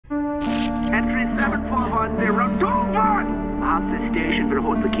entry 741021. Ask this station will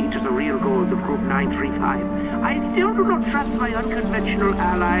hold the key to the real goals of Group 935. I still do not trust my unconventional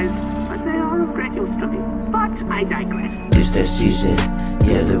allies, but they are of great use to me. But I digress. This that season,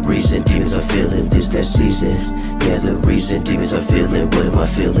 yeah, the reason demons are feeling. This that season, yeah, the reason demons are feeling. What am I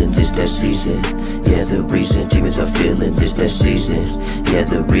feeling? This that season, yeah, the reason demons are feeling. This that season, yeah,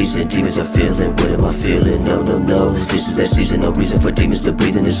 the reason demons are feeling. What am I feeling? No, no, no. This is that season, no reason for demons to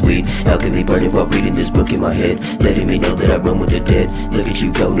breathe in this weed. Alchemy burning while reading this book in my head, letting me know that I run with the dead. Look at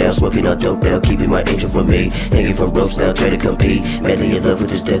you go now, smoking on dope now, keeping my angel from me, hanging from ropes now, try to compete, madly in love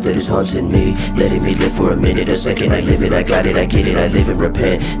with this death that is haunting me, letting me live for a minute, a second, I live it, I got it, I get it, I live and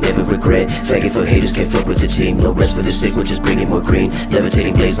repent, never regret. Faggot for haters, can't fuck with the team, no rest for the sick, we're just bringing more green,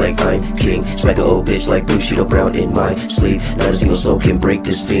 levitating blaze like I'm king, smack a old bitch like bushido brown in my sleep, not a single soul can break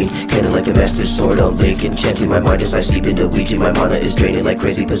this fiend, kinda like the master sword on Link, enchanting my mind as I seep into ouji, my mana is draining like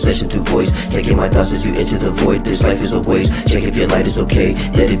crazy possession through voice, taking my thoughts as you enter the void, this life is a waste, check if your light is okay,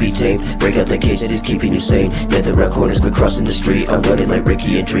 let it be tamed, break out the cage that is keeping you sane, death around corners, quit crossing the street, I'm running like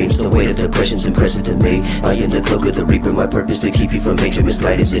Ricky in dreams, the weight of depression's impressive to me, I am the cloak of the reaper, my purpose to keep you from hatred,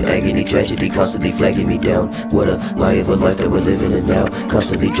 misguidance and agony, tragedy constantly flagging me down, what a lie of a life that we're living in now,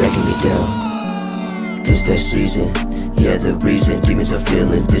 constantly dragging me down. This that season, yeah, the reason demons are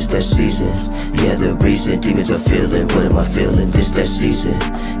feeling. This that season, yeah, the reason demons are feeling. What am I feeling? This that season,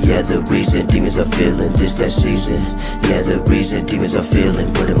 yeah, the reason demons are feeling. This that season, yeah, the reason demons are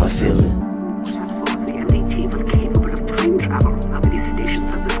feeling. What am I feeling?